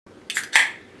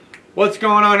What's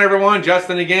going on, everyone?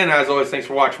 Justin again. As always, thanks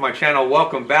for watching my channel.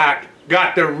 Welcome back.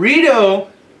 Got Dorito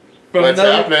from What's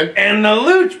happening? And the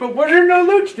Luch, but where's there no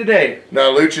Luch today?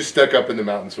 No, Luch is stuck up in the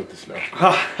mountains with the snow.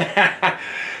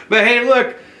 But hey,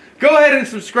 look, go ahead and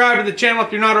subscribe to the channel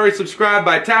if you're not already subscribed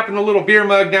by tapping the little beer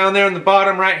mug down there in the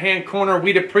bottom right-hand corner.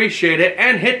 We'd appreciate it.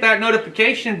 And hit that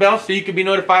notification bell so you can be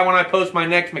notified when I post my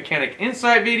next Mechanic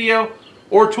Insight video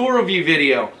or tool review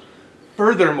video.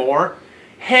 Furthermore,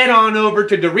 head on over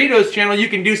to Dorito's channel. You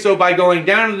can do so by going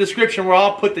down in the description where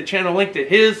I'll put the channel link to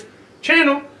his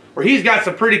channel, where he's got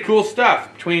some pretty cool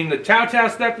stuff. Between the Tao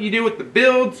stuff that you do with the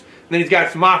builds, and then he's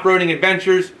got some off-roading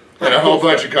adventures. And a whole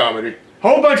bunch of comedy.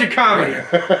 Whole bunch of comedy.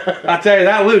 I'll tell you,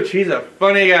 that Luch, he's a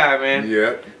funny guy, man.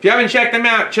 Yep. If you haven't checked him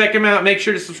out, check him out. Make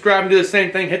sure to subscribe and do the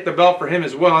same thing. Hit the bell for him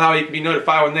as well. That way you can be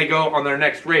notified when they go on their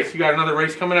next race. You got another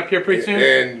race coming up here pretty soon?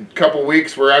 In a couple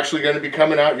weeks, we're actually going to be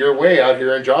coming out your way out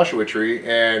here in Joshua Tree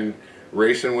and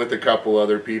racing with a couple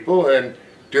other people and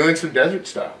doing some desert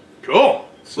style. Cool.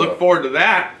 So, look forward to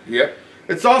that. Yep.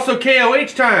 It's also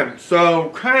KOH time, so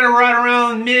kind of right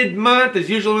around mid-month is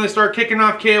usually when they start kicking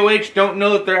off KOH. Don't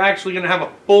know that they're actually going to have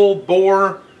a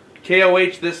full-bore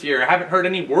KOH this year. I haven't heard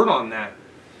any word on that.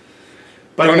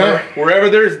 But wherever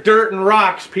there's dirt and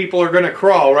rocks, people are going to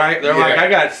crawl, right? They're like, I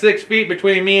got 6 feet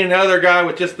between me and the other guy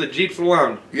with just the Jeeps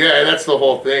alone. Yeah, that's the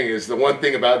whole thing. Is the one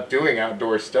thing about doing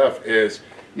outdoor stuff is,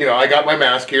 you know, I got my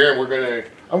mask here and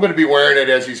I'm going to be wearing it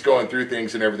as he's going through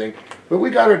things and everything. But we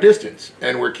got our distance,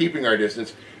 and we're keeping our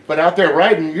distance. But out there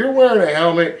riding, you're wearing a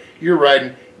helmet, you're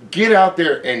riding. Get out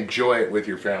there, enjoy it with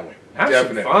your family. Have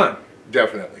some fun.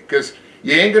 Definitely. Because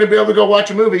you ain't going to be able to go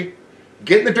watch a movie.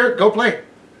 Get in the dirt, go play.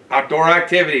 Outdoor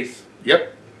activities.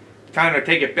 Yep. Time to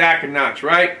take it back a notch,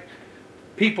 right?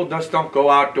 People just don't go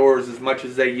outdoors as much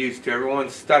as they used to.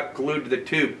 Everyone's stuck glued to the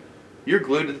tube. You're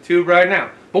glued to the tube right now.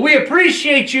 But we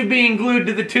appreciate you being glued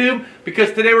to the tube,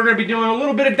 because today we're going to be doing a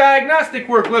little bit of diagnostic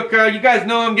work. Look, you guys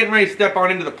know I'm getting ready to step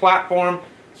on into the platform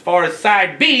as far as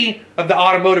side B of the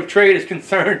automotive trade is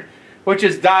concerned, which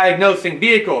is diagnosing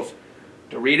vehicles.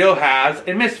 Dorito has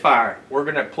a misfire. We're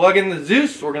going to plug in the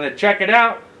Zeus. We're going to check it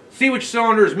out, see which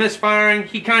cylinder is misfiring.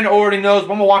 He kind of already knows,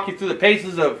 but I'm going to walk you through the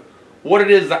paces of what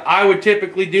it is that I would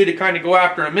typically do to kind of go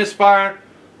after a misfire.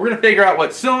 We're going to figure out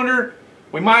what cylinder.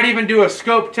 We might even do a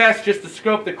scope test just to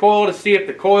scope the coil to see if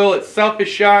the coil itself is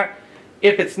shot.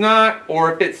 If it's not,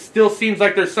 or if it still seems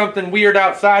like there's something weird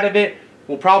outside of it,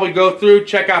 we'll probably go through,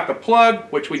 check out the plug,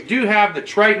 which we do have the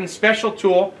Triton special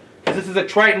tool, because this is a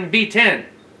Triton V10.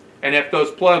 And if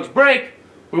those plugs break,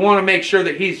 we want to make sure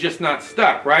that he's just not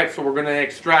stuck, right? So we're going to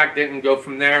extract it and go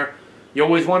from there. You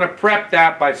always want to prep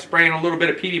that by spraying a little bit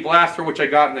of PV Blaster, which I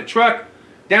got in the truck,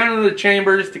 down into the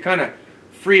chambers to kind of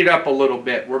free it up a little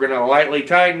bit. We're going to lightly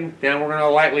tighten, then we're going to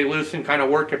lightly loosen, kind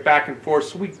of work it back and forth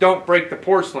so we don't break the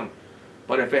porcelain.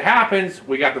 But if it happens,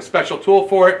 we got the special tool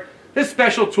for it. This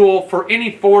special tool for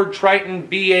any Ford Triton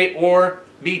V8 or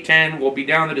V10 will be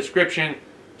down in the description.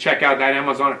 Check out that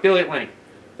Amazon affiliate link.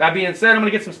 That being said, I'm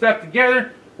going to get some stuff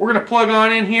together. We're going to plug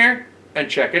on in here and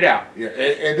check it out. Yeah,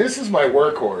 and this is my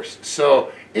workhorse,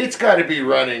 so it's got to be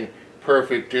running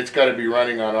perfect. It's got to be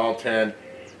running on all 10.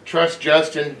 Trust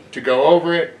Justin to go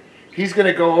over it. He's going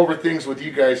to go over things with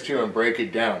you guys too and break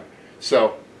it down.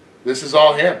 So this is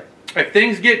all him. If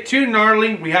things get too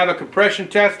gnarly, we have a compression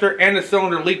tester and a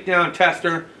cylinder leak down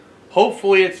tester.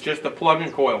 Hopefully it's just a plug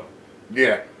and coil.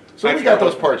 Yeah. So we got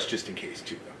those parts just in case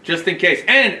too. Just in case.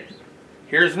 And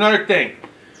here's another thing.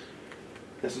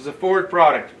 This is a Ford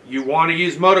product. You want to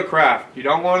use Motorcraft. You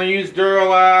don't want to use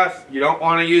Duralast. You don't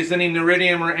want to use any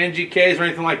Neridium or NGKs or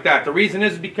anything like that. The reason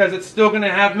is because it's still going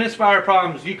to have misfire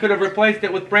problems. You could have replaced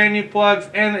it with brand new plugs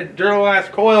and a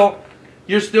Duralast coil.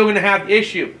 You're still going to have the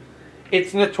issue.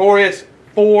 It's notorious.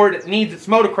 Ford needs its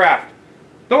Motorcraft.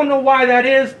 Don't know why that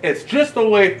is. It's just the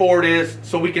way Ford is,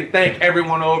 so we can thank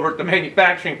everyone over at the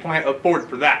manufacturing plant of Ford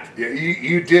for that. Yeah,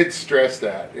 you did stress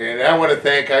that. And I want to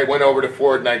thank, I went over to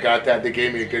Ford and I got that. They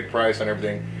gave me a good price on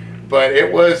everything. But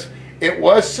it was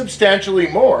substantially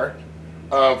more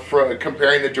for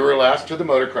comparing the Duralast to the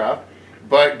Motorcraft.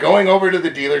 But going over to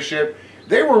the dealership,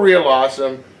 they were real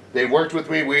awesome. They worked with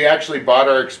me. We actually bought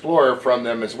our Explorer from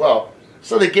them as well.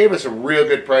 So they gave us a real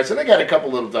good price, and I got a couple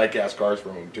little die-cast cars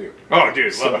from them too. Oh,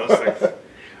 dude, love those things.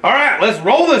 All right, let's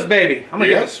roll this baby. I'm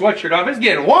going to get the sweatshirt off. It's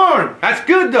getting warm. That's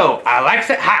good, though. I likes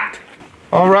it hot.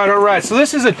 All right. So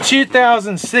this is a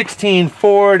 2016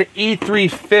 Ford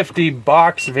E350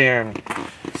 box van.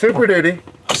 Super duty.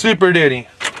 Super duty.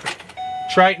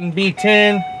 Triton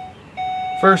V10.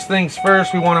 First things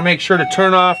first, we want to make sure to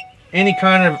turn off any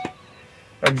kind of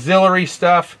auxiliary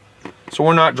stuff so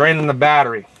we're not draining the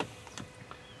battery.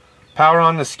 Power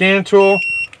on the scan tool.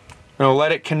 gonna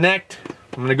let it connect.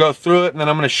 I'm gonna go through it, and then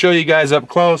I'm gonna show you guys up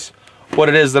close what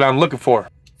it is that I'm looking for.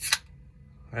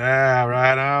 Yeah,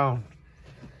 right on.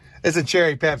 It's a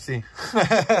cherry Pepsi.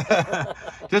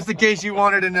 Just in case you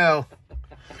wanted to know.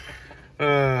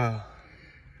 Had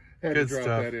good to drop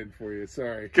stuff. that in for you.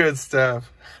 Sorry. Good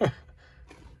stuff.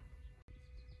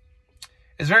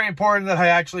 It's very important that I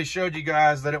actually showed you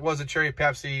guys that it was a cherry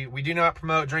Pepsi. We do not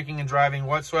promote drinking and driving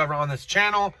whatsoever on this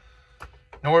channel,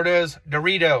 nor does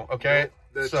Dorito, okay?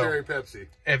 The cherry Pepsi.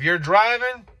 If you're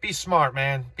driving, be smart,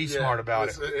 man. Be smart about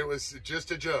it. It was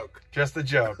just a joke. Just a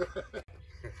joke.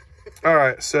 All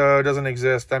right, so it doesn't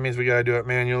exist. That means we got to do it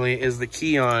manually. Is the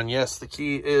key on? Yes, the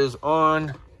key is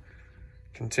on.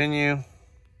 Continue.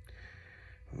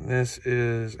 This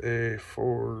is a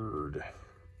Ford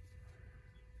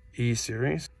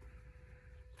E-Series.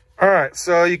 All right,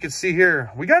 so you can see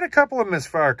here, we got a couple of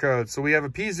misfire codes. So we have a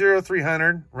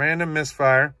P0300, random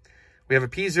misfire. We have a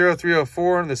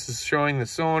P0304, and this is showing the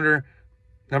cylinder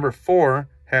number 4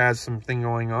 has something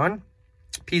going on.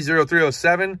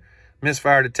 P0307,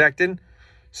 misfire detected.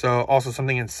 So also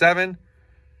something in 7.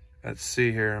 Let's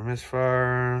see here,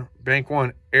 misfire, bank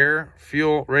 1, air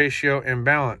fuel ratio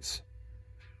imbalance.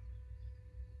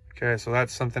 Okay, so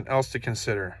that's something else to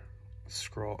consider.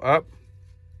 Scroll up.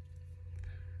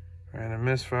 Random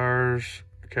misfires.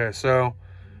 Okay, so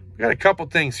we got a couple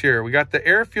things here. We got the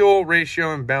air fuel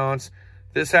ratio imbalance.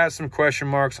 This has some question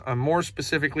marks. I'm more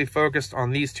specifically focused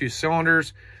on these 2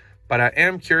 cylinders, but I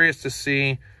am curious to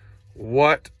see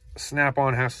what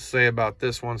Snap-on has to say about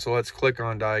this one. So let's click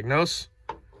on diagnose.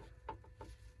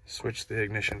 Switch the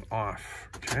ignition off.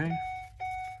 Okay.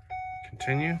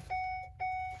 Continue.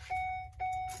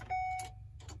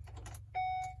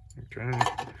 Okay.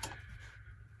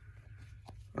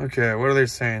 Okay, what are they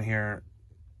saying here?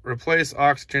 Replace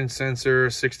oxygen sensor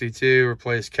 62,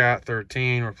 replace cat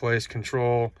 13, replace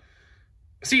control.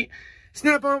 See,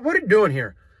 Snap-on, what are you doing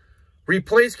here?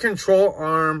 Replace control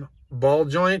arm ball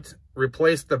joint,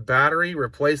 replace the battery,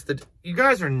 replace the... You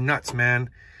guys are nuts, man.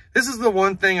 This is the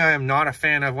one thing I am not a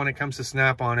fan of when it comes to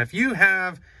Snap-on. If you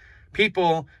have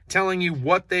people telling you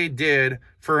what they did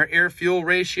for air fuel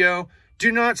ratio,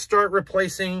 do not start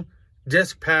replacing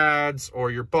disc pads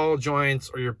or your ball joints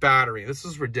or your battery. This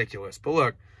is ridiculous. But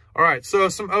look, all right, so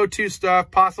some O2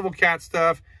 stuff, possible cat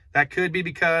stuff. That could be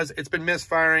because it's been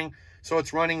misfiring, so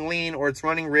it's running lean or it's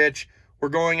running rich. We're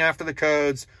going after the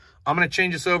codes. I'm going to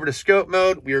change this over to scope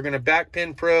mode. We are going to back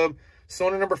pin probe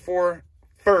cylinder number 4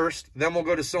 first, then we'll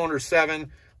go to cylinder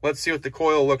 7. Let's see what the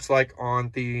coil looks like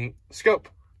on the scope.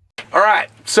 All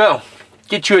right, so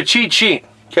get you a cheat sheet,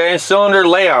 okay? Cylinder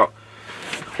layout.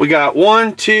 We got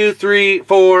 1, 2, 3,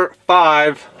 4,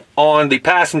 5 on the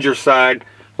passenger side.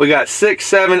 We got 6,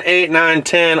 7, 8, 9,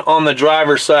 10 on the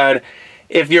driver's side.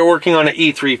 If you're working on an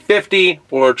E350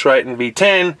 or Triton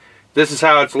V10, this is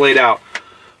how it's laid out.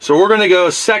 So we're going to go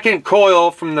second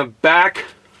coil from the back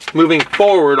moving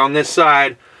forward on this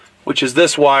side, which is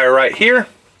this wire right here,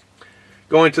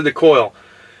 going to the coil.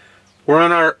 We're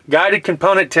on our guided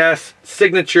component test.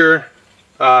 Signature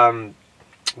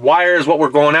wire is what we're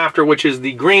going after, which is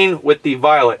the green with the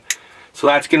violet. So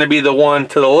that's going to be the one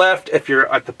to the left if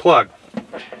you're at the plug.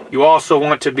 You also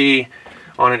want to be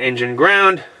on an engine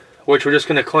ground, which we're just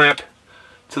going to clamp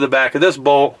to the back of this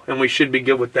bolt, and we should be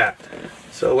good with that.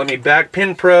 So let me back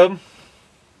pin probe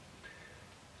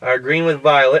our green with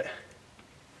violet,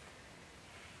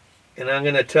 and I'm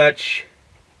going to touch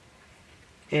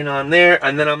in on there,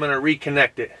 and then I'm going to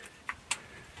reconnect it.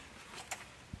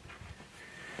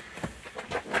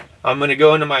 I'm going to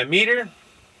go into my meter.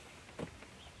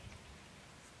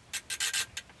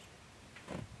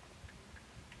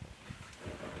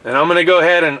 And I'm going to go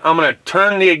ahead and I'm going to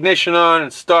turn the ignition on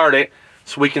and start it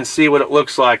so we can see what it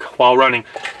looks like while running.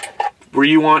 Were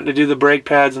you wanting to do the brake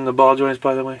pads and the ball joints,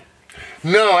 by the way?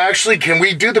 No, actually, can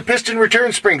we do the piston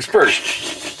return springs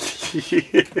first?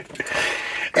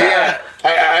 Yeah.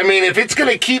 I mean, if it's going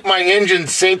to keep my engine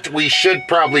synced, we should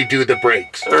probably do the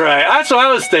brakes. All right. That's what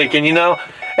I was thinking, you know.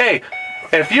 Hey,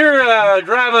 if you're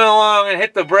driving along and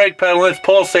hit the brake pedal and it's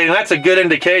pulsating, that's a good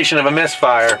indication of a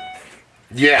misfire.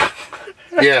 Yeah.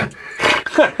 Yeah.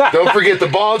 Don't forget the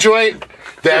ball joint.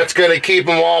 That's going to keep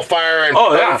them all firing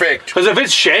perfect. Because if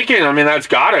it's shaking, I mean, that's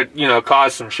got to, you know,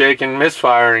 cause some shaking,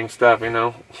 misfiring stuff, you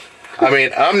know. I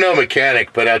mean, I'm no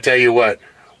mechanic, but I'll tell you what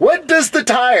does the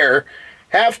tire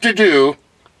have to do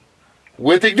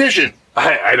with ignition?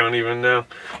 I don't even know.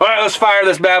 All right, let's fire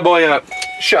this bad boy up.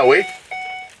 Shall we?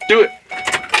 Do it.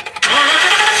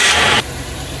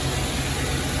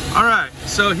 All right,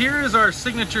 so here is our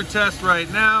signature test right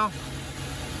now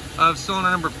of cylinder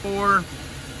number 4.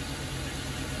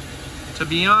 To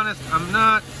be honest, I'm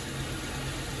not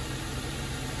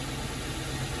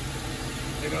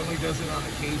It only does it on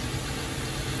occasion.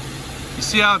 You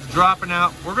see how it's dropping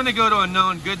out? We're gonna go to a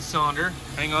known good cylinder.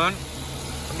 Hang on.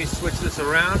 Let me switch this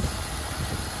around.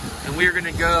 And we're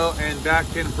gonna go and back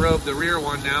pin probe the rear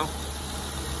one now.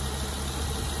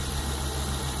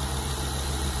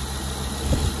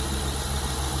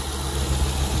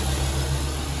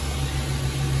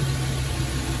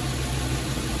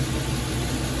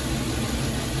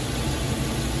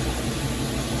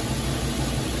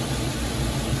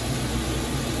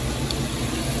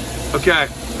 Okay,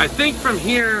 I think from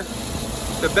here,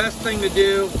 the best thing to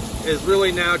do is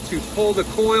really now to pull the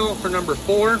coil for number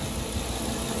 4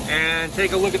 and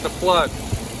take a look at the plug.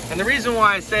 And the reason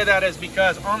why I say that is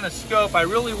because on the scope, I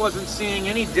really wasn't seeing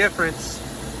any difference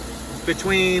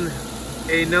between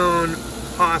a known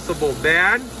possible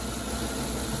bad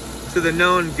to the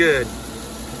known good.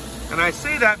 And I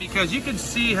say that because you can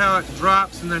see how it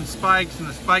drops and then spikes, and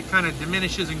the spike kind of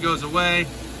diminishes and goes away.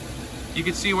 You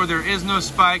can see where there is no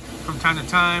spike from time to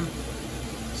time.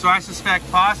 So I suspect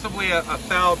possibly a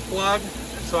fouled plug.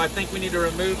 So I think we need to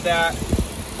remove that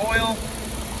coil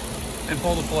and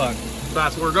pull the plug. So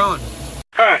that's where we're going.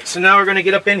 All right, so now we're gonna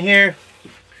get up in here.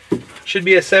 Should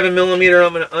be a 7mm.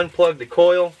 I'm gonna unplug the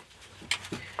coil.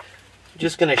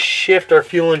 Just gonna shift our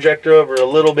fuel injector over a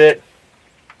little bit.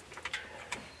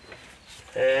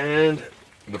 And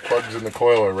the plugs in the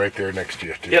coil are right there next to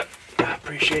you, too. Yep, I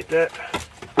appreciate that.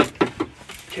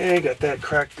 Okay, got that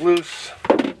cracked loose.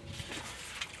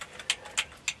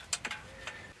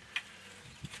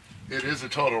 It is a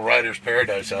total rider's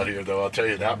paradise out here, though, I'll tell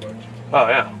you that much. Oh,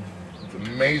 yeah. It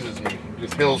amazes me.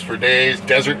 Just hills for days,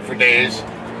 desert for days.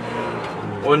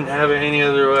 Wouldn't have it any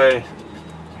other way.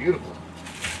 Beautiful.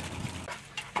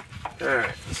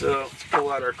 Alright, so let's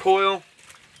pull out our coil.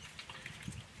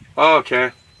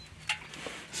 Okay.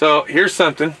 So here's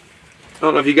something. I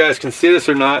don't know if you guys can see this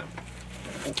or not,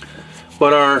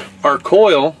 but our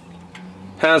coil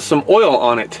has some oil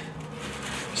on it.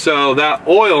 So that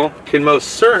oil can most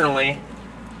certainly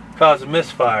cause a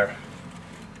misfire.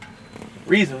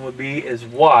 Reason would be is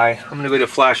why. I'm gonna go get a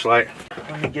flashlight.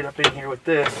 Let me get up in here with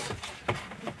this.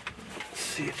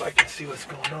 See if I can see what's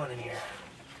going on in here.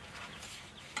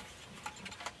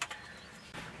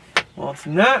 Well, it's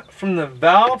not from the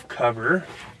valve cover.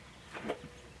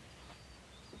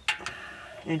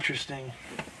 Interesting.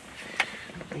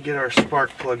 Let me get our spark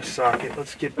plug socket.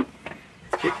 Let's get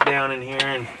down in here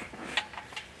and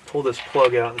pull this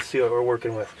plug out and see what we're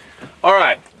working with. All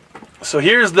right, so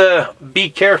here's the be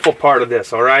careful part of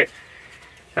this, all right?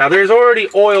 Now there's already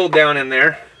oil down in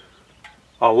there,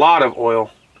 a lot of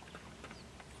oil.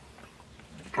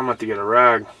 I'm about to get a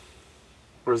rag.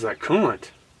 Where's that coolant?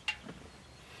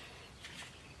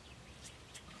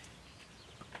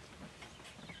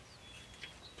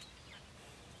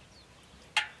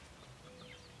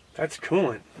 That's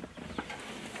coolant.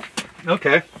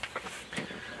 Okay.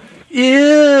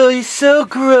 Ew, he's so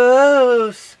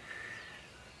gross.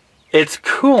 It's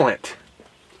coolant.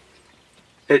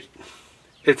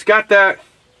 It's got that.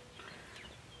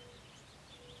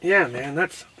 Yeah, man,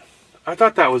 I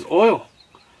thought that was oil.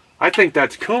 I think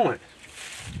that's coolant.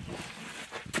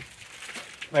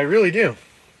 I really do.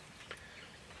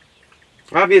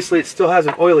 Obviously, it still has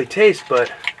an oily taste,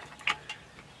 but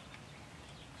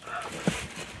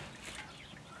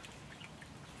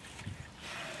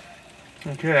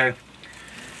okay,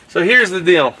 so here's the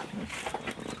deal.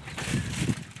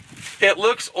 It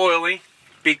looks oily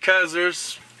because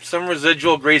there's some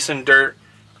residual grease and dirt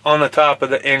on the top of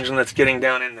the engine that's getting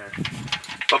down in there.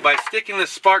 But by sticking the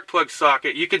spark plug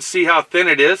socket, you can see how thin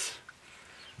it is,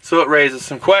 so it raises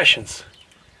some questions.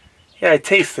 Yeah, I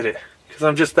tasted it because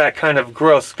I'm just that kind of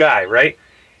gross guy, right?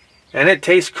 And it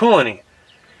tastes coolant-y.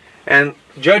 And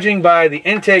judging by the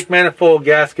intake manifold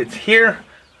gaskets here,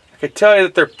 I could tell you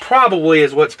that there probably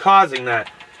is what's causing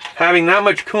that. Having that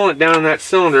much coolant down in that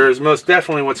cylinder is most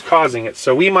definitely what's causing it.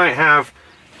 So we might have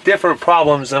different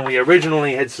problems than we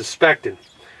originally had suspected.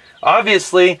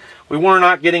 Obviously, we were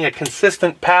not getting a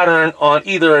consistent pattern on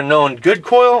either a known good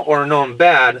coil or a known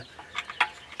bad.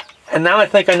 And now I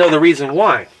think I know the reason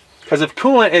why. Because if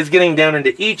coolant is getting down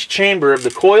into each chamber of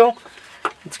the coil,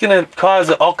 it's going to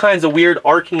cause all kinds of weird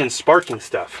arcing and sparking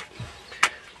stuff.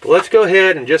 But let's go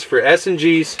ahead and just for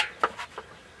S&Gs,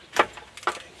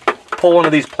 pull one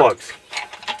of these plugs.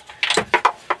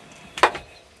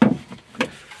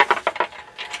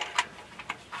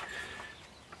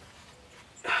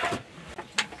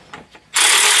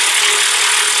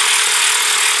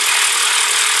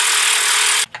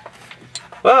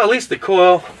 Well, at least the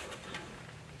coil,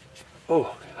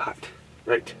 oh, hot,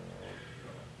 right.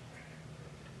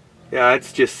 Yeah,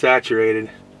 it's just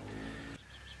saturated.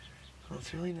 Let's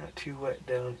It's really not too wet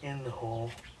down in the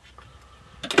hole.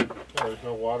 Oh, there's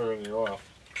no water in the oil.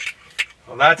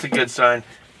 Well, that's a good sign.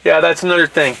 Yeah, that's another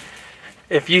thing.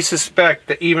 If you suspect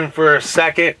that even for a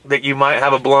second that you might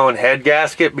have a blown head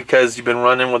gasket because you've been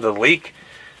running with a leak,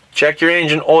 check your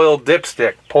engine oil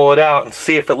dipstick. Pull it out and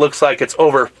see if it looks like it's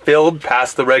overfilled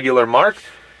past the regular mark.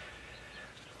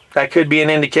 That could be an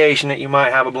indication that you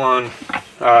might have a blown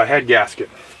head gasket.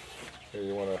 Here,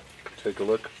 you want to take a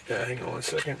look? Yeah, hang on 1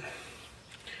 second.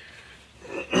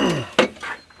 It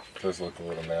does look a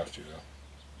little nasty though.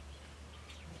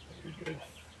 You're good.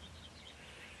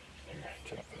 Here,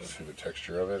 check this. See the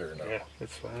texture of it or no? Yeah,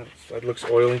 it's fine. It looks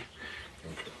oily.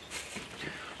 Okay.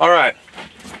 All right.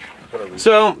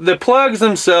 So the plugs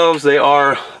themselves, they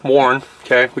are worn.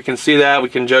 Okay, we can see that. We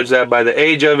can judge that by the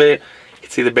age of it. You can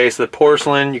see the base of the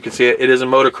porcelain. You can see it is a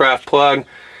Motorcraft plug.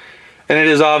 And it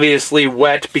is obviously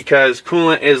wet because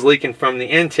coolant is leaking from the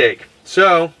intake.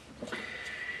 So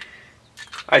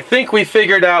I think we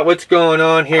figured out what's going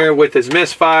on here with this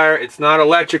misfire. It's not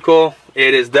electrical.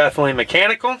 It is definitely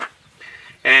mechanical.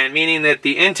 And meaning that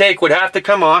the intake would have to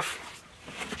come off.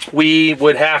 We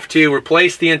would have to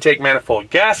replace the intake manifold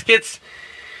gaskets.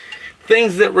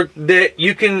 Things that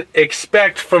you can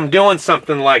expect from doing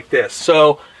something like this.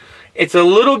 So it's a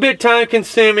little bit time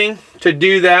consuming to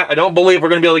do that. I don't believe we're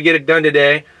going to be able to get it done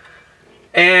today.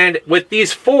 And with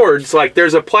these Fords, like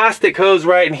there's a plastic hose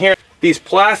right in here. These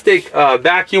plastic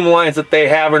vacuum lines that they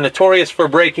have are notorious for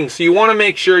breaking. So you want to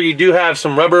make sure you do have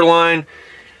some rubber line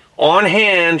on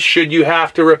hand should you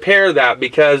have to repair that,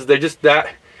 because they just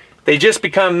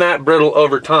become that brittle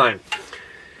over time.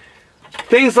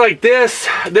 Things like this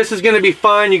is going to be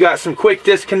fine. You got some quick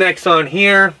disconnects on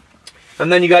here.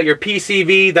 And then you got your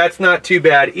PCV. That's not too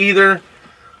bad either.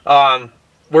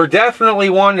 We're definitely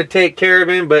wanting to take care of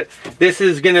him, but this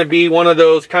is going to be one of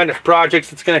those kind of projects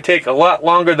that's going to take a lot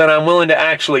longer than I'm willing to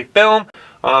actually film.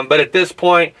 But at this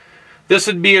point, this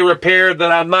would be a repair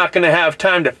that I'm not going to have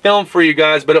time to film for you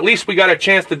guys, but at least we got a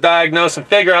chance to diagnose and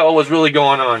figure out what was really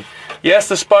going on. Yes,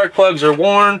 the spark plugs are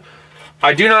worn.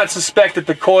 I do not suspect that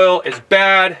the coil is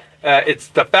bad. It's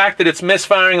the fact that it's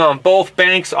misfiring on both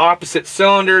banks, opposite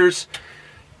cylinders.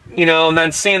 You know, and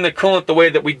then seeing the coolant the way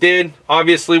that we did,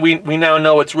 obviously we now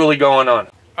know what's really going on.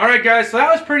 Alright guys, so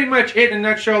that was pretty much it in a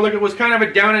nutshell. Look, it was kind of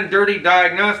a down and dirty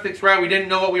diagnostics, right? We didn't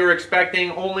know what we were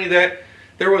expecting, only that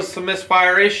there was some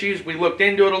misfire issues. We looked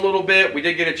into it a little bit. We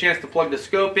did get a chance to plug the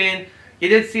scope in. You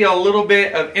did see a little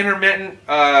bit of intermittent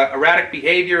erratic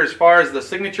behavior as far as the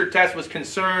signature test was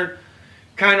concerned.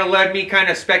 Kind of led me kind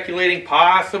of speculating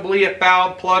possibly a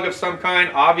fouled plug of some kind.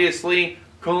 Obviously,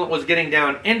 coolant was getting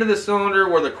down into the cylinder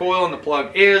where the coil and the plug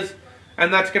is,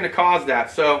 and that's going to cause that.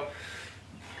 So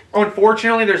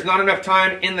unfortunately, there's not enough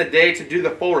time in the day to do the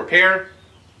full repair.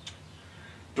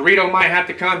 Dorito might have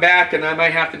to come back, and I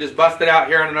might have to just bust it out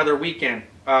here on another weekend.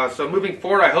 So moving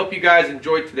forward, I hope you guys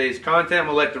enjoyed today's content. I'm going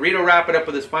to let Dorito wrap it up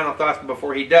with his final thoughts, but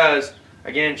before he does,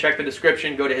 again, check the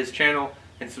description, go to his channel,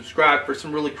 and subscribe for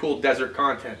some really cool desert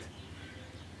content.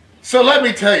 So let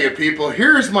me tell you, people,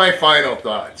 here's my final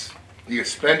thoughts. You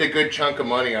spend a good chunk of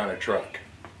money on a truck.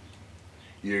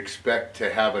 You expect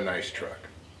to have a nice truck.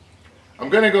 I'm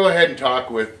going to go ahead and talk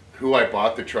with who I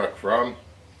bought the truck from,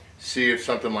 see if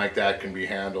something like that can be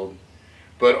handled.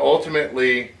 But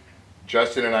ultimately,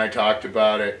 Justin and I talked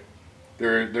about it.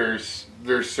 There's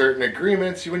certain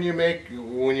agreements when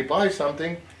you buy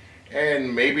something,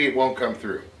 and maybe it won't come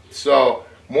through. So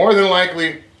more than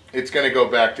likely, it's going to go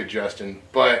back to Justin.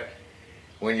 But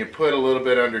when you put a little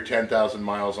bit under 10,000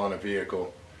 miles on a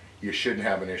vehicle, you shouldn't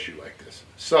have an issue like this.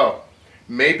 So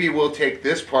maybe we'll take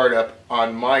this part up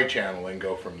on my channel and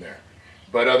go from there.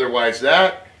 But otherwise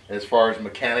that, as far as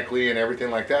mechanically and everything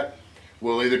like that,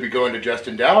 we'll either be going to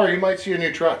Justin Dow or you might see a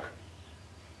new truck.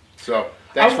 So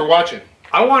thanks for watching.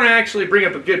 I want to actually bring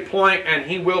up a good point, and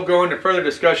he will go into further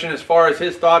discussion as far as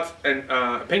his thoughts and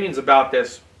opinions about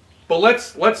this. But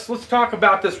let's talk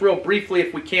about this real briefly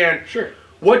if we can. Sure.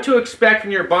 What to expect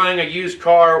when you're buying a used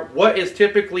car, what is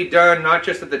typically done, not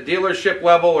just at the dealership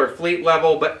level or fleet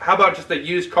level, but how about just the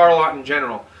used car lot in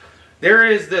general? There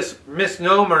is this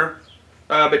misnomer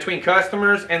between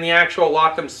customers and the actual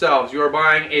lot themselves. You are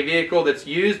buying a vehicle that's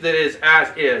used that is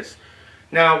as is.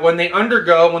 Now, when they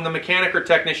undergo, when the mechanic or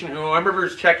technician, whoever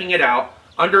is checking it out,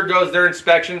 undergoes their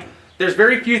inspection, there's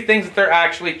very few things that they're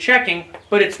actually checking,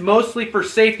 but it's mostly for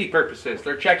safety purposes.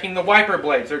 They're checking the wiper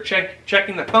blades. They're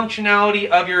checking the functionality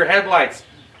of your headlights,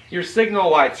 your signal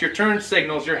lights, your turn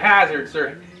signals, your hazards.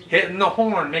 They're hitting the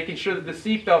horn, making sure that the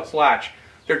seatbelts latch.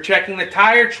 They're checking the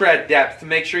tire tread depth to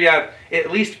make sure you have at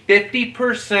least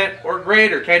 50% or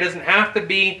greater. Okay, it doesn't have to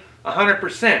be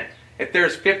 100%. If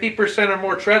there's 50% or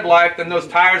more tread life, then those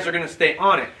tires are going to stay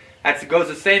on it. That goes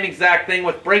the same exact thing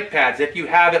with brake pads. If you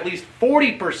have at least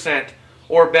 40%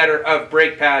 or better of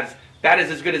brake pads, that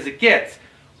is as good as it gets.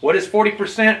 What is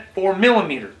 40%? 4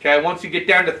 millimeters. Okay, once you get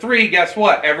down to 3, guess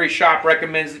what? Every shop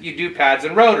recommends that you do pads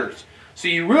and rotors. So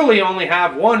you really only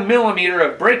have 1 millimeter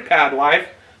of brake pad life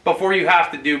before you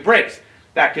have to do brakes.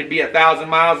 That could be 1,000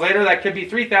 miles later, that could be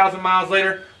 3,000 miles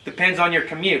later, depends on your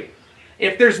commute.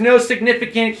 If there's no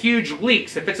significant huge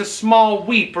leaks, if it's a small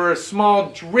weep or a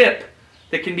small drip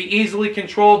that can be easily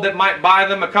controlled that might buy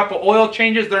them a couple oil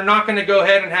changes, they're not going to go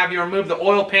ahead and have you remove the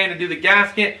oil pan to do the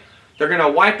gasket. They're going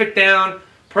to wipe it down,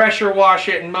 pressure wash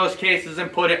it in most cases,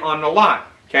 and put it on the lot.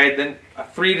 Okay, then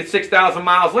 3,000 to 6,000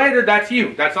 miles later, that's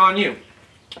you. That's on you.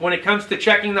 When it comes to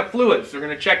checking the fluids, they're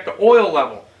going to check the oil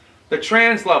level, the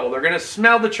trans level. They're going to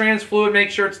smell the trans fluid, make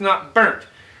sure it's not burnt.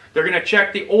 They're going to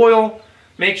check the oil,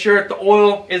 make sure that the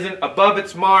oil isn't above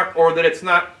its mark or that it's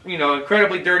not,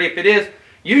 incredibly dirty. If it is,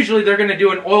 usually they're going to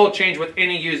do an oil change with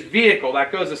any used vehicle.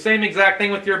 That goes the same exact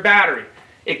thing with your battery.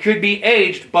 It could be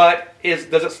aged, but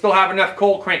does it still have enough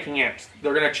cold cranking amps?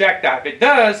 They're going to check that. If it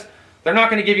does, they're not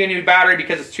going to give you a new battery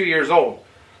because it's 2 years old.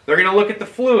 They're going to look at the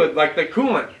fluid, like the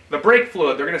coolant, the brake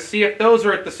fluid. They're going to see if those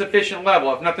are at the sufficient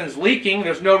level. If nothing's leaking,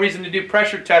 there's no reason to do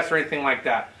pressure tests or anything like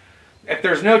that. If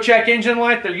there's no check engine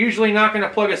light, they're usually not going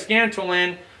to plug a scan tool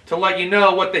in to let you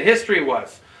know what the history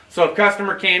was. So if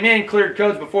customer came in, cleared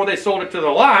codes before they sold it to the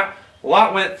lot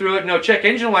went through it, no check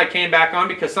engine light came back on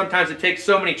because sometimes it takes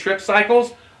so many trip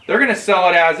cycles, they're going to sell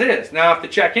it as is. Now if the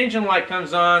check engine light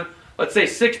comes on, let's say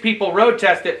 6 people road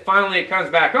test it, finally it comes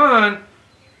back on,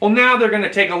 well, now they're going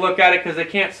to take a look at it because they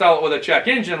can't sell it with a check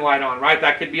engine light on, right?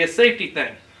 That could be a safety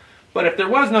thing. But if there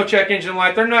was no check engine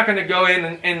light, they're not going to go in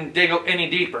and dig any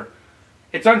deeper.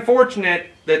 It's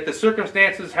unfortunate that the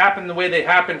circumstances happen the way they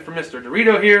happened for Mr.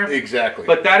 Dorito here. Exactly.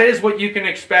 But that is what you can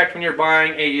expect when you're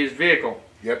buying a used vehicle.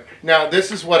 Yep. Now,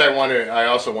 this is what I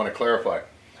also want to clarify.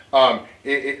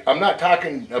 I'm not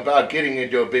talking about getting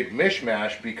into a big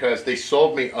mishmash because they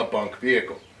sold me a bunk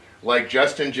vehicle. Like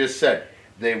Justin just said,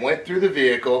 they went through the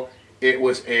vehicle, it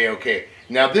was A-okay.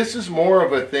 Now this is more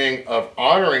of a thing of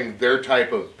honoring their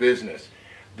type of business.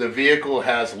 The vehicle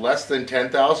has less than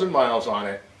 10,000 miles on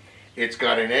it. It's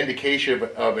got an indication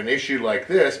of an issue like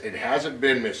this. It hasn't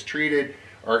been mistreated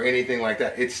or anything like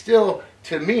that. It's still,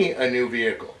 to me, a new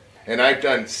vehicle. And I've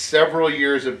done several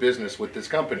years of business with this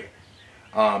company.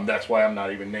 That's why I'm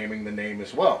not even naming the name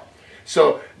as well.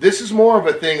 So this is more of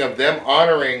a thing of them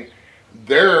honoring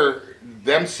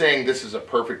them saying this is a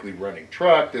perfectly running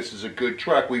truck, this is a good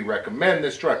truck, we recommend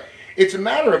this truck. It's a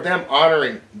matter of them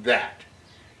honoring that.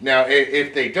 Now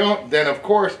if they don't, then of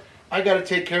course I got to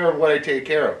take care of what I take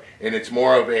care of. And it's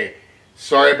more of a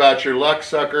sorry about your luck,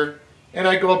 sucker, and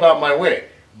I go about my way.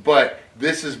 But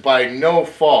this is by no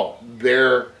fault,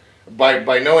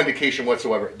 by no indication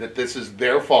whatsoever that this is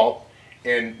their fault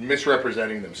and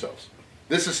misrepresenting themselves.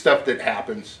 This is stuff that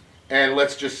happens, and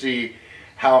let's just see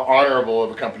how honorable of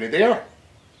a company they are.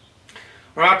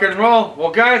 Rock and roll.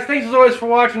 Well guys, thanks as always for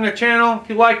watching the channel. If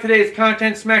you liked today's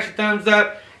content, smash a thumbs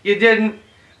up. You didn't,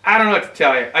 I don't know what to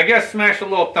tell you. I guess smash a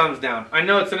little thumbs down. I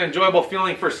know it's an enjoyable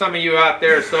feeling for some of you out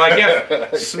there, so I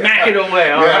guess smack it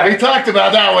away, alright? We talked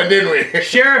about that one, didn't we?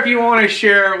 Share if you want to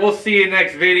share. We'll see you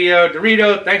next video.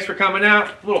 Dorito, thanks for coming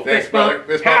out. A little Thanks, fist bump.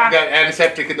 brother. Fist bump. Got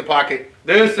antiseptic in the pocket.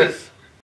 Deuces.